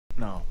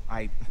No,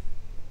 I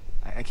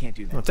can't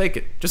do that. No, take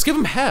it. Just give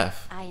him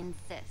half. I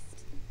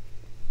insist.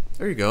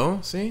 There you go.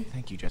 See?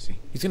 Thank you, Jesse.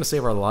 He's gonna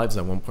save our lives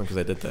at one point because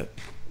I did that.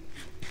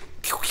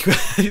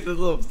 The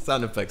little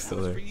sound effects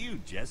still there. For you,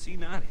 Jesse,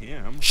 not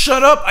him.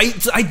 Shut up!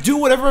 I do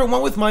whatever I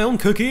want with my own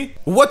cookie.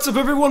 What's up,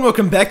 everyone?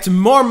 Welcome back to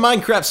more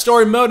Minecraft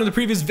Story Mode. In the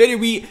previous video,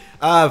 we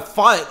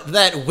fought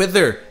that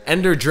Wither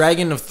Ender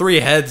Dragon of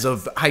 3 heads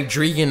of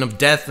Hydreigon of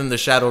Death in the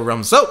Shadow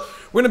Realm. So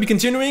we're gonna be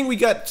continuing. We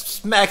got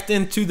smacked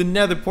into the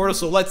Nether portal,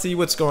 so let's see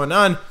what's going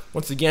on.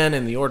 Once again,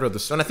 in the Order of the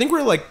Stone. I think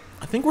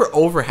we're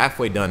over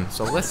halfway done.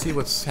 So let's see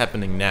what's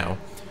happening now.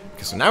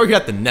 Okay, so now we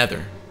got the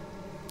Nether.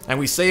 And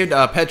we saved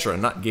Petra,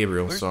 not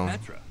Gabriel, Where's so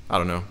Petra? I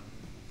don't know.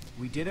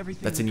 We did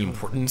everything. That's any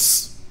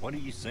importance. What are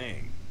you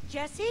saying?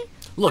 Jesse?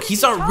 Look,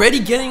 he's already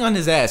getting on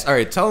his ass. All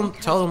right, tell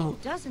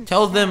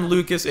them,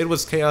 Lucas. It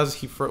was chaos.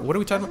 What are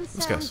we talking about?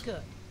 Let's guess.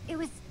 It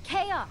was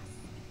chaos.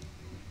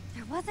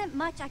 There wasn't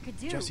much I could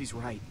do. Jesse's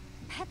right.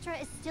 Petra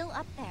is still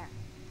up there.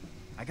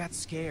 I got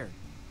scared,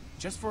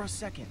 just for a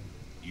second.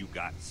 You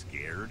got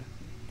scared?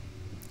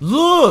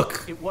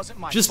 Look, It wasn't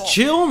my just fault.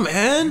 chill, You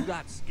man.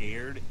 got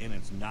scared and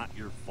it's not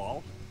your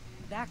fault?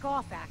 Back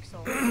off,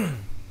 Axel.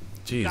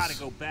 You gotta Jeez.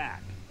 go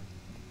back.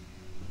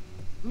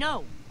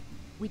 No,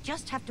 we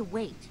just have to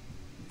wait.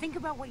 Think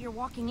about what you're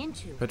walking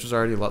into. Petra's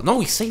already lost. No,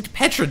 we saved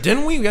Petra,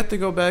 didn't we? We have to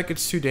go back.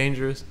 It's too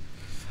dangerous.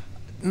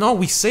 No,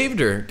 we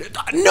saved her.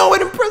 No, I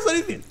didn't press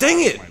anything.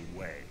 Dang it. My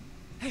way.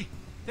 Hey,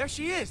 there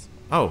she is.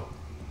 Oh,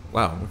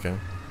 wow. Okay.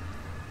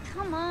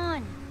 Come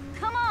on.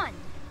 Come on.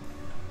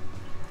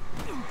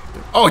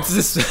 Oh, it's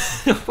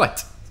this.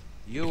 What?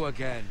 You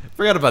again.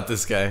 Forgot about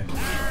this guy.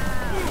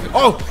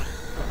 Oh!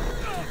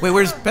 Wait,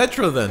 where's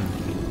Petra then?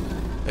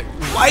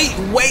 Wait!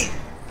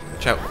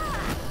 Watch out.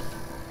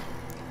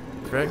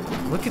 Correct.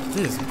 Look at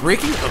this.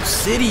 Breaking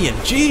obsidian.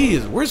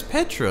 Jeez, where's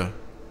Petra?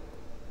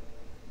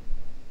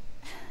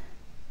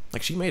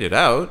 Like, she made it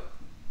out.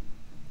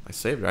 I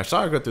saved her. I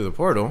saw her go through the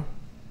portal.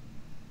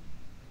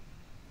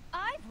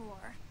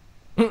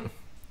 Ivor.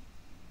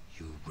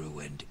 You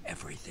ruined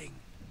everything.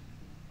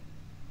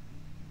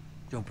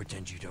 Don't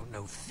pretend you don't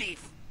know,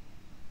 thief.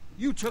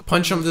 You took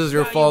Punch him, this is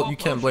your fault. You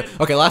can't blame.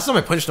 Okay, last time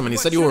I punched him and he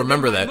said he will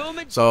remember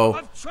that. So,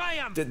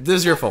 this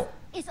is your fault.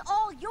 It's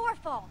all your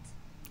fault.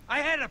 I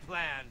had a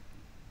plan.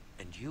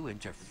 And you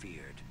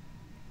interfered.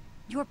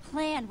 Your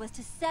plan was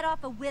to set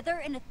off a wither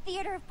in a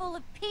theater full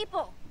of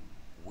people.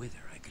 Wither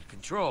I could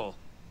control.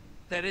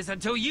 That is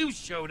until you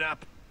showed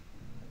up.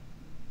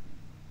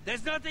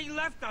 There's nothing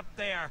left up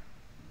there.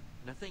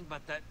 Nothing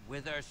but that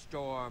wither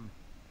storm.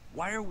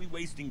 Why are we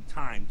wasting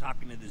time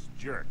talking to this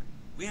jerk?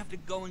 We have to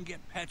go and get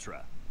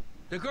Petra.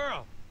 The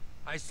girl.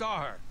 I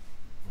saw her.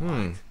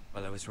 Hmm.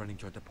 While I was running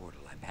toward the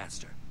portal, I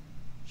passed her.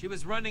 She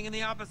was running in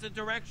the opposite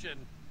direction.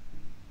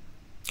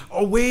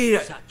 Oh,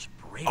 wait. Such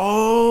bravery.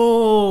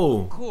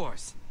 Oh. Of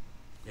course.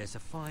 There's a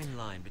fine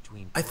line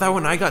between I thought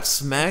when I got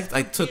smacked,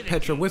 I took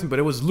Petra with me, but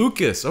it was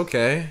Lucas.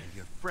 Okay. and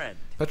your friend.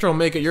 Petra will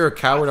make it. You're a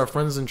coward. Our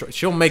friend's in trouble.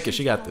 She'll make it.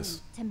 She got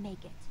this. To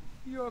make it.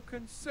 You're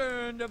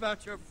concerned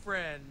about your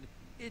friend.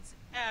 It's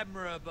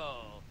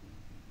admirable.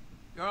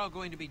 You're all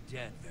going to be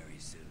dead very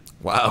soon.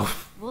 Wow.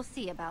 We'll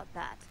see about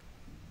that.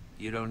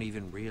 You don't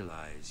even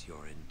realize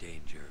you're in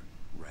danger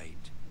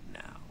right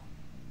now.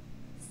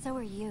 So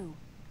are you.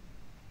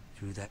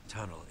 Through that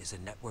tunnel is a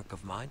network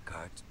of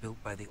minecarts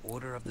built by the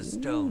Order of the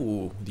Stone.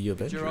 Ooh, the It's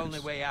Avengers. your only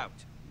way out.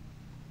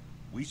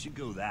 We should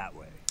go that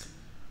way.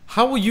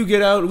 How will you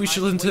get out? We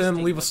should listen to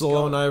him. Leave us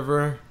alone,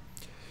 Ivor.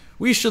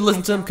 We should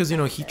listen to him because, you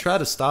know, he tried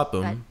to stop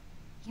But him.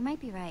 you might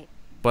be right.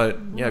 But,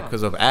 yeah,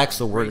 because of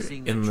Axel, we're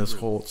in this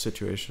whole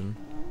situation.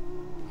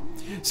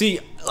 See,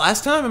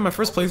 last time in my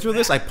first playthrough of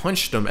this, I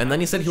punched him, and then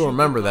he said he'll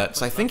remember that.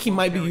 So I think he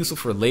might be useful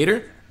for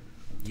later.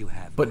 You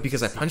have But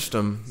because I punched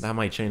him, that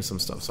might change some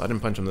stuff. So I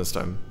didn't punch him this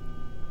time.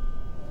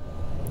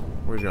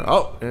 Where's your...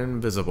 Oh,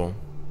 invisible.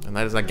 And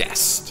that is a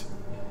guest.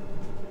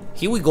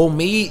 Here we go,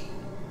 mate.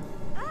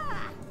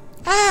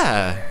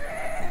 Ah.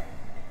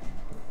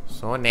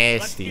 So Let's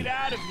nasty. get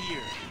out of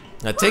here.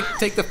 Now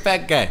take the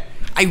fat guy.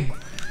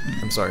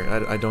 I'm sorry,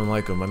 I don't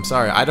like him. I'm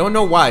sorry. I don't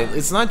know why.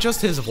 It's not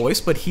just his voice,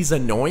 but he's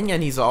annoying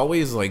and he's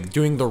always like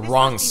doing the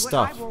wrong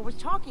stuff. What Ivor was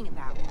talking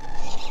about.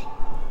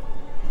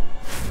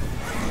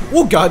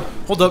 Oh god,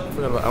 hold up.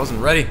 I wasn't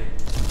ready.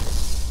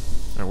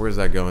 Alright, where's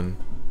that going?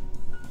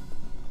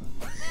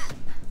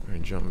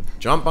 Alright,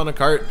 jump on a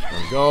cart.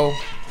 There we go.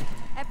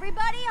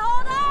 Everybody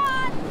hold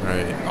on!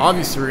 Alright,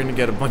 obviously we're gonna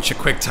get a bunch of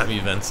quick time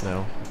events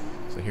now.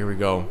 So here we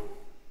go.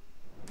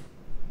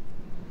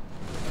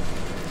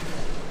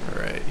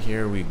 Alright,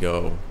 here we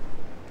go.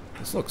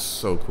 This looks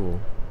so cool.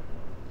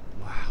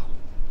 Wow.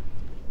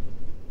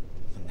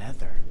 The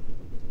Nether.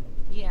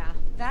 Yeah,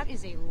 that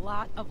is a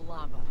lot of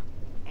lava.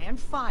 And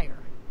fire.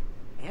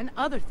 And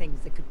other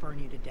things that could burn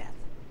you to death.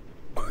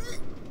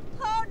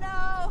 Oh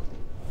no!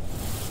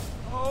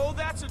 Oh,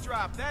 that's a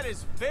drop. That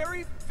is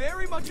very,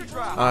 very much a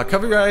drop.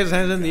 Cover your eyes,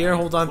 hands in the air,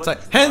 hold on tight.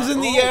 Hands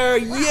in the air,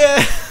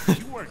 yeah!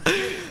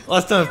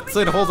 Last time I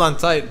said hold on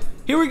tight.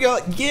 Here we go,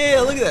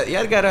 yeah, look at that.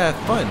 You gotta have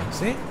fun,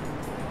 see?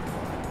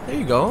 There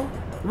you go.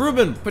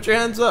 Ruben, put your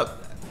hands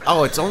up.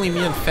 Oh, it's only me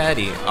and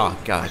Fatty. Oh,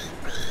 God.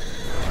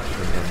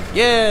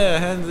 Yeah,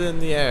 hands in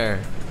the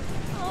air.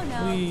 Oh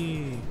no.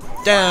 Whee.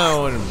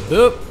 Down.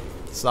 Boop.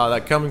 Saw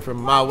that coming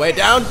from my way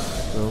down.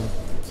 Boom.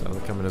 Saw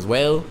that coming as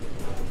well.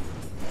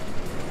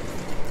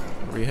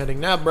 Where are we heading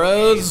now,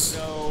 bros?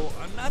 So,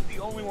 I'm not the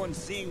only one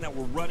seeing that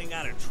we're running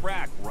out of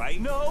track, right?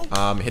 No.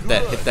 Hit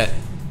that, hit that.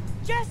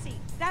 Jesse,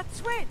 that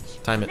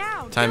switch. Time it,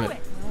 Now, time do it.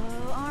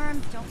 Oh,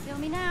 arms, don't feel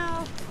me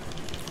now.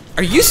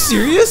 Are you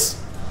serious?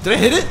 Did I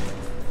hit it?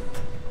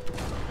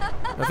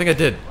 I think I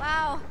did.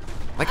 Wow.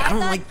 Like, I don't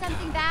thought like...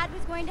 something bad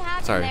was going to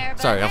happen Sorry, there,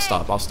 but sorry, hey, I'll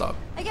stop, I'll stop.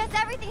 I guess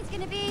everything's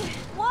gonna be.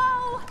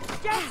 Whoa!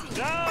 Jesse.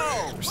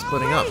 No! We're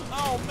splitting up.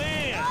 Oh,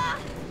 man!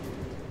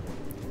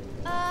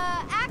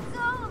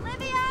 Axel,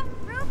 Olivia,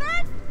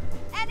 Ruben?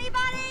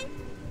 Anybody?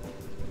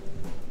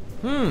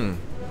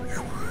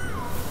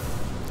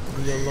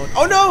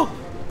 Oh no!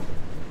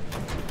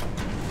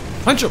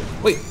 Punch him!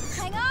 Wait.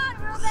 Hang on,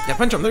 Ruben. Yeah,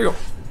 punch him. There you go.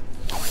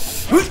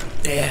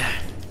 Yeah.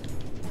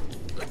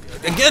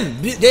 Again.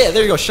 Yeah,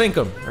 there you go. Shank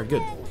him. Alright,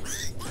 good.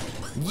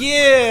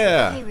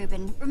 Yeah. Hey,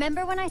 Ruben.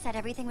 Remember when I said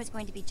everything was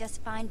going to be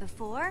just fine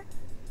before?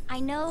 I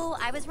know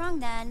I was wrong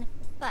then,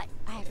 but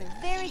I have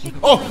a very good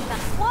feeling Oh. about.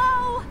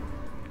 Whoa!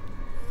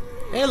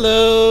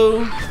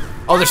 Hello.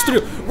 Oh, there's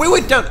three.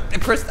 Wait, down. I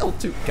pressed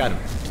L2. Got him.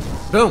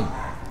 Boom.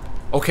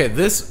 Okay,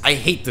 this, I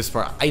hate this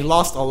part. I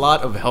lost a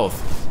lot of health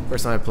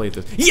first time I played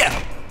this.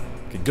 Yeah!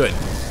 Okay, good.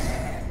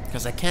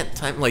 Because I can't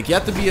time, like, you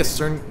have to be a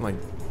certain, like,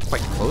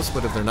 quite close,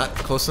 but if they're not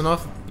close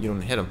enough, you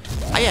don't hit them.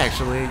 I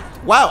actually,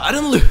 wow, I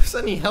didn't lose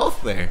any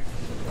health there.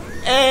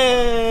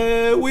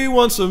 And we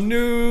want some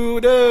new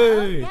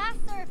day. Gas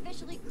are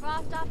officially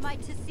crossed off my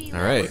to-see list.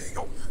 All right.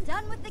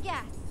 Done with the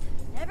gas.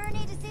 Never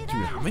need to see them.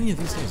 Dude, how many of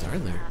these days are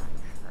there?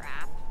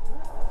 Crap.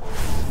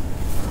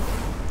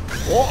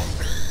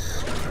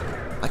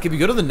 Oh! Like, if you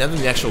go to the Nether in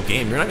the actual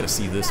game, you're not gonna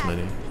see this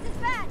many. This is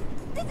bad.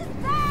 This is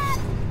bad.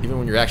 Even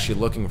when you're actually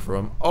looking for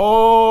them.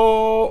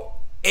 Oh!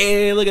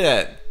 Hey, look at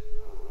that.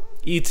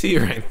 E.T.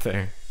 right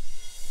there.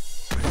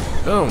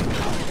 Boom.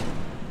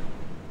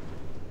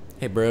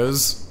 Hey,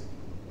 bros.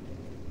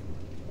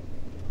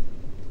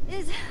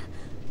 Is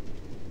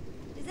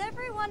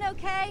everyone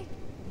okay?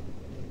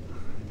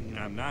 I mean,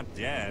 I'm not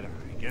dead.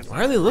 I guess.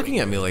 Why are they looking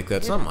at me like that?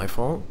 It's not my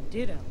fault.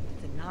 Ditto.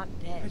 The not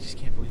I dead. just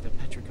can't believe that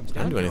Petra comes I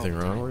down didn't do here all anything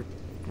the wrong. time.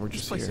 We're This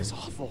just place here. is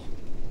awful.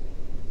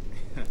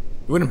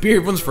 We wouldn't be here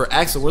if it wasn't for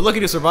Axel. We're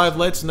lucky to survive.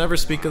 Let's never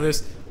speak of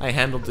this. I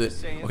handled it.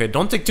 Okay,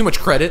 don't take too much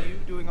credit. You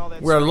doing all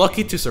that We're screaming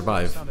lucky to before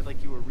survive. Sounded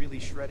like you were really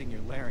shredding your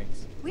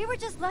larynx. We were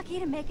just lucky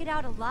to make it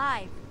out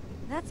alive.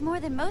 That's more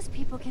than most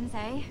people can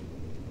say.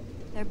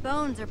 Their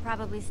bones are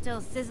probably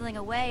still sizzling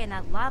away in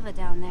that lava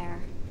down there.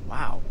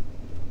 Wow.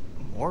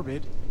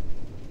 Morbid.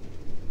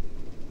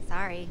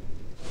 Sorry.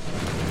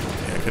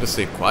 Yeah, I could have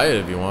stayed quiet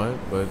if you want,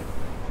 but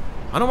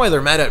I don't know why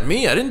they're mad at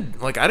me. I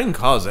didn't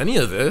cause any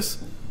of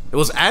this. It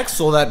was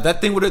Axel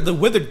that thing would have, the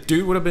withered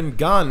dude would have been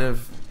gone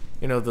if,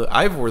 you know, the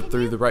Ivor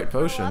threw the right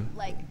Throw potion. up,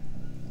 like,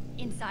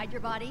 inside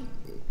your body?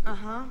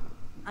 Uh-huh.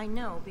 I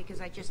know,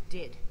 because I just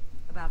did.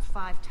 About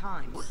 5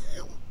 times.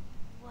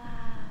 Wow.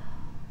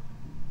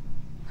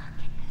 Look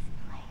at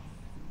this place.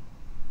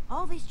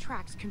 All these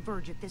tracks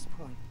converge at this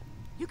point.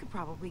 You could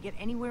probably get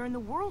anywhere in the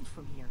world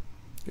from here.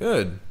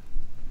 Good.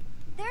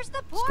 There's the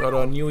Let's portal.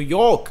 go to New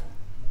York.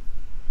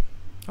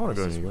 I want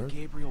to go This to is New what York.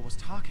 Gabriel was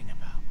talking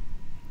about.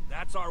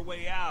 That's our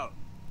way out.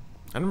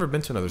 I've never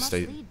been to another Must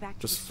state. lead back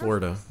to Just the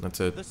Florida. surface. That's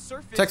it. The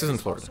surface Texas and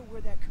is Florida. also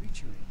where that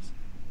creature is.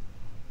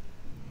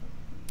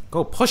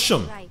 Go push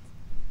them. Right.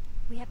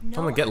 We have no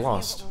Tell 'em to get idea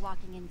lost. what we're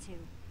walking into.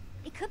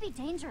 It could be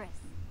dangerous.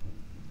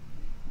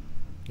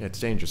 Yeah, it's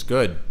dangerous.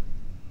 Good.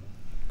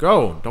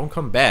 Go. Don't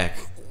come back.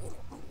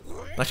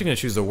 I'm actually gonna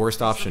choose the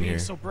worst option Being here.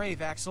 so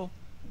brave, Axel.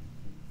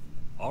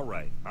 All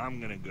right,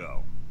 I'm gonna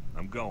go.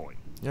 I'm going.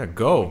 Yeah,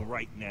 go. Going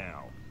right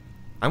now.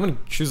 I'm gonna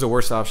choose the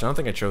worst option. I don't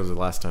think I chose it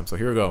last time, so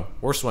here we go.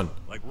 Worst one.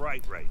 Like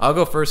right. I'll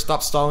go first.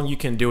 Stop stalling. You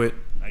can do it.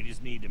 I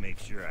just need to make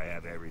sure I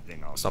have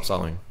everything I'll Stop need.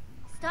 stalling.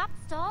 Stop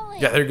stalling.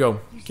 Yeah, there you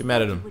go. You Get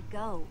mad at said you him. would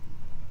go.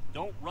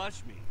 Don't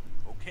rush me,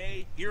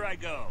 okay? Here I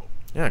go.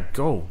 Yeah,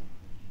 go.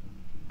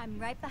 I'm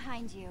right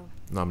behind you.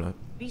 No, I'm not.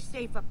 Be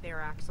safe up there,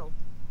 Axel.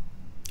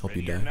 Hope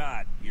you Ready or die.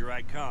 not, here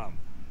I come.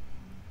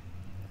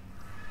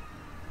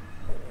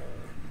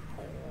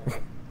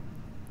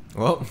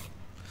 Well,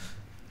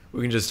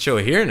 we can just chill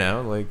here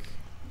now. Like,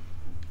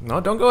 no,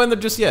 don't go in there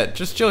just yet.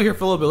 Just chill here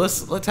for a little bit.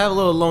 Let's have a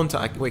little alone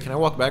time. Wait, can I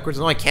walk backwards?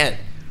 No, I can't.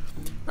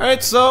 All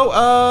right, so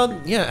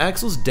yeah,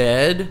 Axel's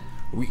dead.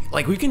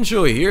 We can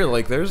chill here.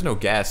 Like, there's no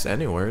gas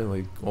anywhere.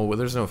 Like, well,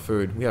 there's no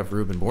food. We have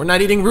Reuben, but we're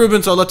not eating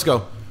Reuben, so let's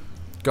go.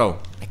 Go.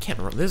 I can't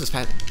run. This is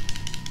fat.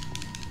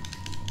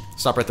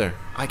 Stop right there.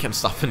 I can't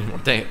stop anymore.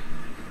 Dang it.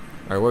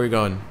 All right, where are we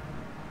going?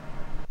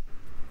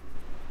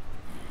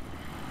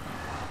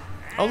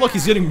 Oh, look,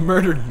 he's getting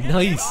murdered.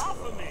 Nice.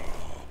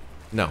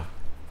 No.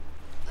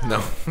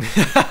 No.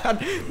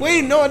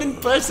 Wait, no, I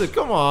didn't press it.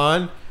 Come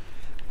on.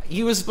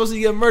 He was supposed to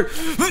get murdered.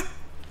 Come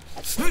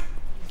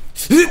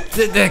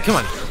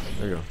on.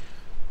 There you go.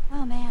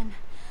 Oh man,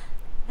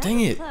 That Dang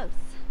was it. Close.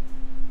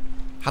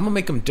 I'm gonna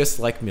make him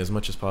dislike me as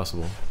much as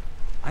possible.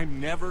 I'm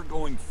never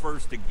going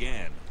first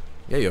again.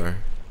 Yeah, you are.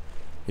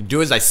 You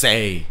do as I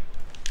say.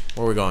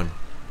 Where are we going?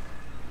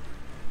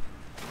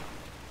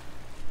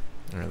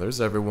 Alright, there's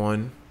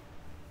everyone.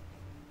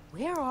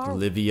 Where are we?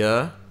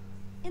 Olivia.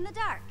 In the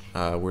dark.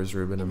 Where's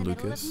Ruben In and the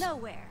middle Lucas? of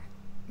nowhere.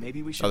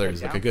 Maybe we should Oh, there head he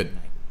is. down Okay, for good. the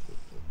night.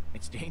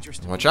 It's dangerous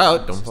to Watch move out.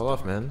 around Don't this fall off,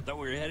 storm. man. I thought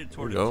we were headed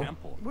toward There you a go.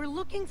 temple. We're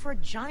looking for a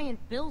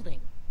giant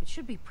building. It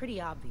should be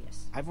pretty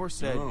obvious. Ivor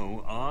said,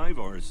 No,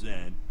 Ivor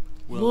said.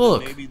 Well,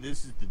 Look. then maybe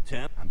this is the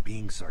temple. I'm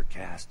being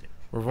sarcastic.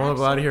 We're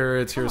rolling out of here.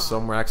 It's here come on.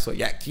 somewhere. Axel.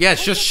 Yeah,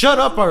 just shut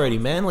up already,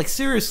 man. Like,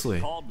 seriously.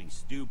 Called me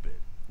stupid.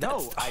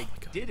 no, I my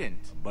God.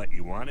 didn't. But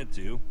you wanted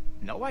to.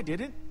 No, I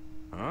didn't.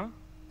 Huh?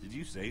 Did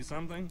you say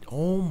something?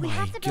 Oh We my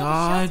have to build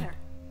god. a shelter.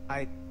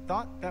 I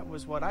thought that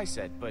was what I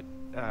said, but,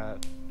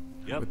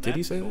 Yep, What, did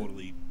he that's say that?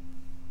 totally...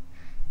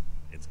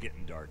 It's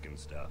getting dark and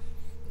stuff.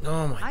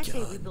 Oh my I say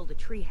we god. build a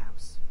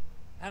treehouse.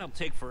 That'll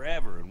take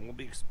forever, and we'll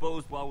be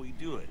exposed while we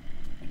do it.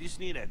 We just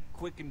need a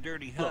quick and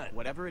dirty look, hut.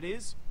 whatever it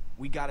is,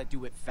 we gotta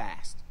do it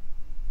fast.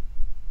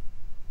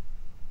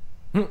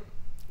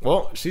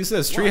 Well, she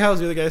says treehouse.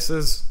 The other guy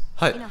says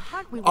hut. In a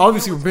hut, we won't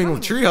Obviously, know we're what's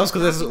bringing coming. treehouse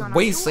because Knocking that's on our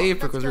way door. safer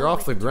Let's because go you're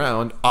off the with it.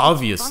 ground.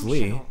 Obviously.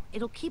 Functional.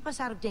 It'll keep us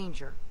out of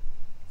danger.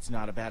 It's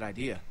not a bad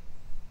idea.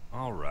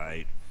 All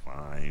right,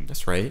 fine.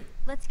 That's right.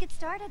 Let's get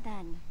started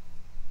then.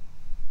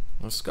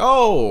 Let's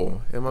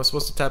go. Am I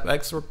supposed to tap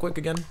X real quick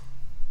again?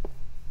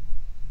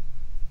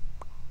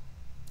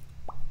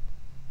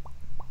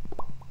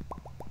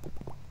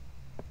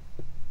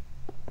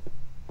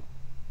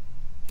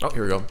 Oh,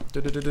 here we go.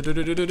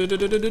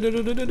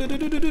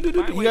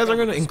 You guys are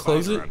gonna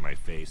enclose it? On my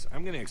face.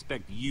 I'm gonna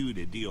expect you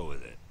to deal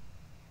with it.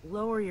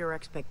 Lower your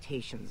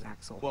expectations,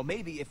 Axel. Well,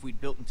 maybe if we'd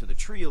built into the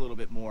tree a little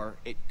bit more,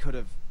 it could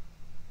have...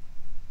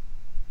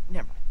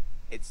 Never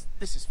mind.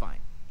 This is fine.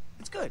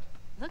 It's good.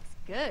 Looks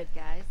good,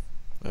 guys.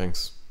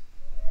 Thanks.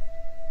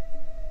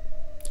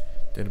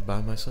 Did it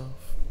by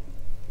myself.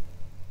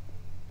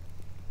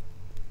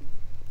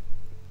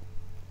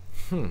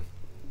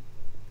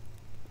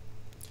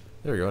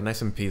 There we go,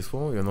 nice and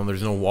peaceful. Even though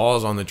there's no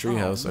walls on the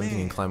treehouse, so everything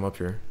can man. climb up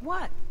here.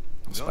 What? I'm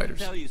going Spiders.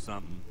 to tell you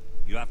something.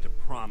 You have to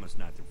promise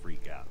not to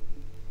freak out.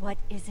 What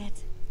is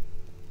it?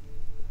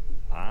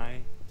 I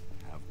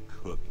have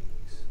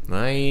cookies.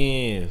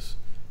 Nice.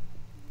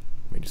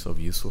 Made yourself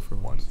useful for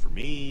One once. for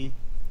me.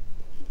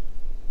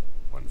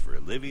 One for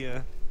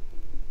Olivia.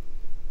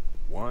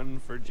 One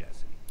for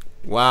Jesse.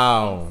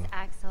 Wow.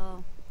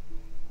 Axel.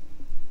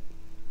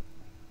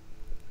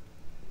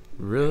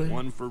 Really?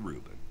 One for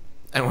Ruben.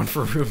 And one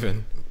for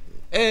Ruben.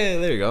 Hey,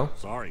 there you go.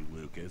 Sorry,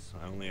 Lucas.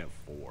 I only have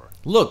 4.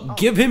 Look,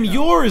 give him no.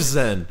 yours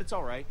then. It's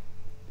all right.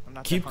 I'm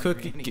not Keep that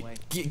hungry cooking. anyway.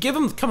 Give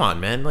him. Come on,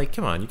 man. Like,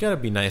 come on. You gotta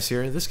be nice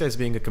here. This guy's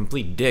being a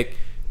complete dick,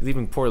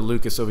 leaving poor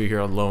Lucas over here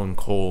alone,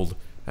 cold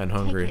and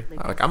hungry. it,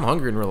 Lucas. Like, I'm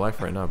hungry in real life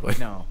right now, but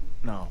No,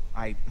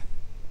 I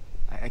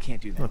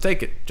can't do that. no,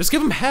 take it. Just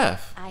give him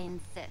half. I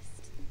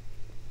insist.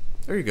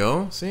 There you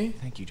go. See,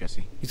 Thank you,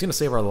 Jesse. he's gonna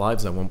save our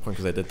lives at one point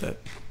because I did that.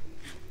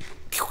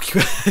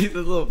 The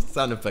little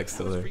sound effects That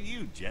still was there. for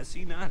you,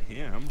 Jesse, not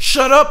him.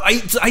 Shut up!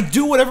 I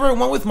do whatever I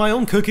want with my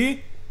own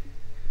cookie.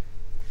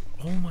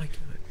 Oh my god.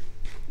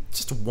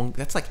 Just one.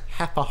 That's like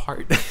half a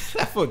heart,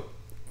 half a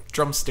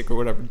drumstick or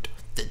whatever.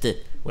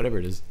 Whatever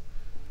it is.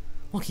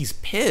 Look, he's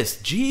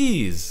pissed.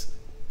 Jeez.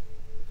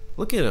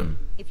 Look at him.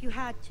 If you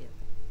had to,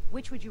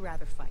 which would you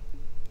rather fight?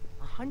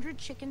 100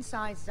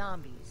 chicken-sized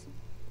zombies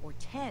or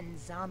 10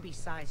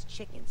 zombie-sized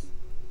chickens?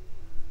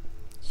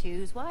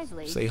 Choose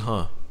wisely. Say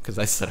huh, because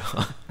I said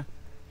huh.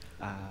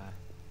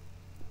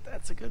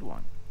 That's a good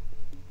one.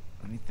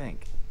 Let me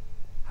think.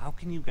 How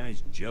can you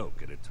guys joke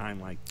at a time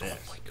like this?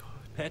 Oh my god.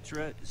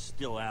 Petra is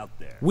still out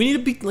there. We need to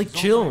be like It's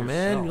all chill, by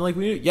man. yourself. Like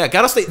we need, yeah,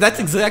 gotta stay. That's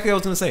exactly what I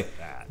was gonna say.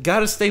 That.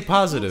 Gotta stay We can't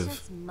positive.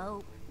 just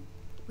mope.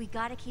 We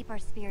gotta keep our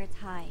spirits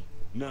high.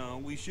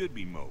 No, we should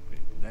be moping.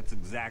 That's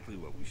exactly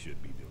what we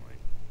should be doing.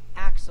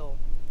 Axel,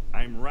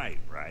 I'm right,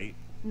 right?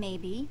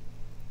 Maybe.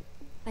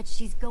 But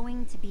she's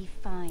going to be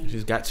fine.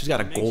 She's got a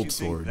What makes you gold think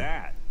sword.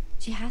 that?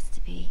 She has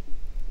to be.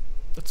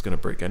 That's gonna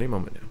break any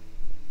moment now.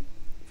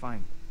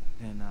 Fine.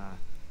 Then,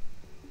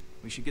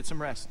 we should get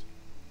some rest.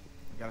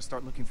 We gotta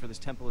start looking for this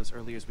temple as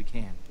early as we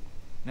can.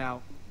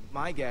 Now,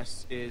 my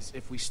guess is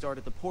if we start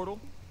at the portal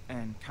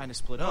and kind of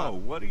split Oh, up.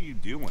 what are you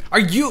doing? Are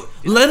you?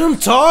 Let him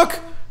talk.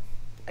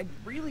 I'd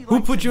really Who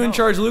like put to you in know.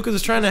 charge? Lucas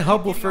is trying to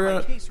help. We'll Getting on figure my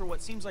out. case for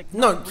what seems like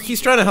No, no he's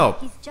reason. trying to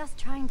help. He's just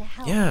trying to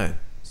help. Yeah.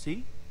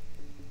 See?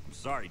 I'm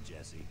sorry,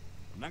 Jesse.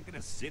 I'm not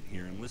gonna sit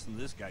here and listen to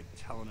this guy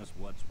telling us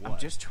what's what. I'm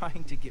just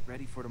trying to get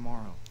ready for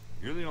tomorrow.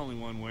 You're the only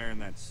one wearing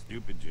that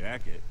stupid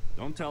jacket.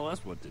 Don't tell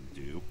us what to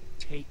do.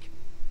 Take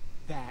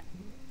that.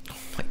 Oh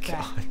my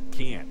god.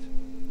 Can't.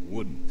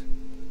 Wouldn't.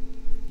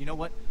 You know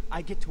what?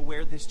 I get to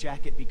wear this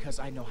jacket because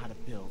I know how to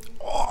build.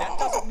 That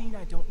doesn't mean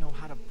I don't know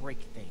how to break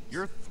things.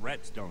 Your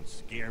threats don't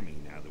scare me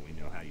now that we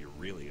know how you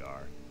really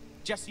are.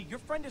 Jesse, your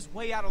friend is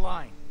way out of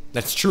line.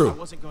 That's I true.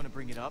 wasn't going to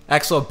bring it up.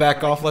 Axel,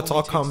 back but I off. can Let's only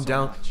all take calm so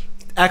down. much.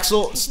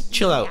 Axel, Take it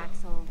chill easy, out.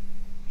 Axel.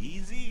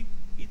 Easy?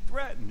 He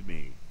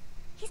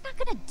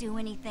gonna do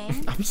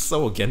anything. I'm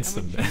so against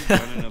him, Haven't man.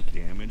 you done enough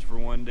damage for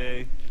one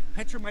day?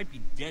 Petra might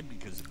be dead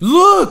because of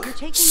Look! You're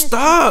taking this too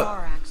Stop!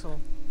 far, Axel.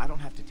 I don't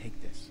have to take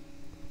this.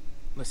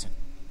 Listen,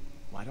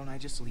 why don't I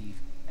just leave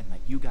and let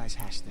you guys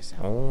hash this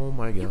out? Oh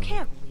my god. You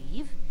can't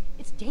leave.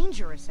 It's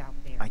dangerous out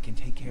there. I can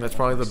take care That's of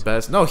probably the myself.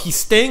 best. No, he's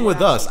staying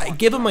with us. I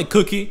give him my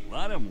cookie.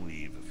 Let him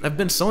leave. I've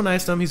been so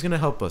nice to him, he's gonna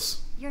help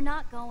us. You're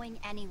not going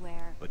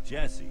anywhere. But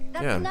Jesse,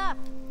 That's Yeah. enough.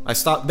 I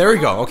stopped. There we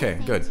We're go. all on Okay, the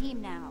same good.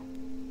 Team now.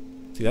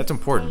 See, that's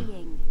important.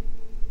 Staying.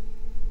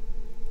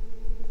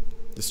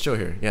 Just chill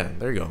here. Yeah,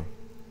 there you go.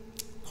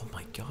 Oh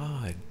my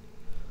god.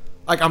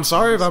 Like, I'm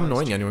sorry if I'm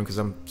annoying anyone because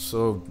I'm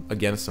so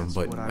against him, That's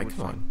but what I like, would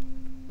come find.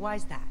 on.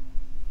 Why's that?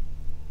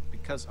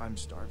 Because I'm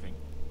starving.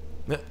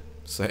 Yeah,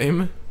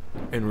 same.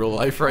 In real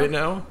life right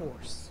now. Of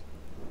course.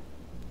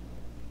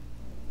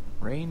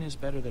 Rain is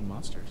better than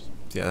monsters.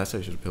 Yeah, that's how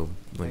you should build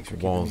like Thanks for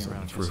keeping walls me on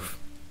around, the Jesse. roof.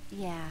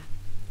 Yeah.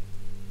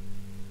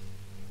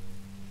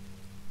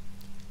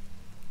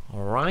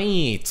 All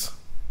right.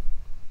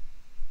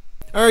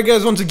 All right,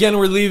 guys. Once again,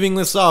 we're leaving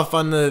this off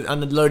on the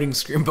loading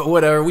screen, but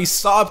whatever. We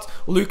stopped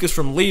Lucas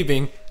from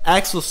leaving.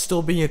 Axel's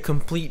still being a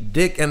complete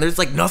dick, and there's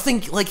like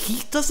nothing. Like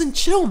he doesn't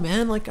chill,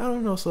 man. Like I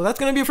don't know. So that's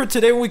gonna be it for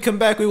today. When we come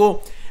back, we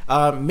will.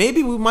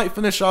 Maybe we might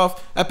finish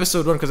off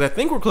episode 1 because I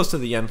think we're close to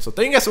the end. So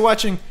thank you guys for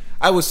watching.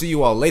 I will see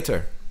you all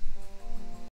later.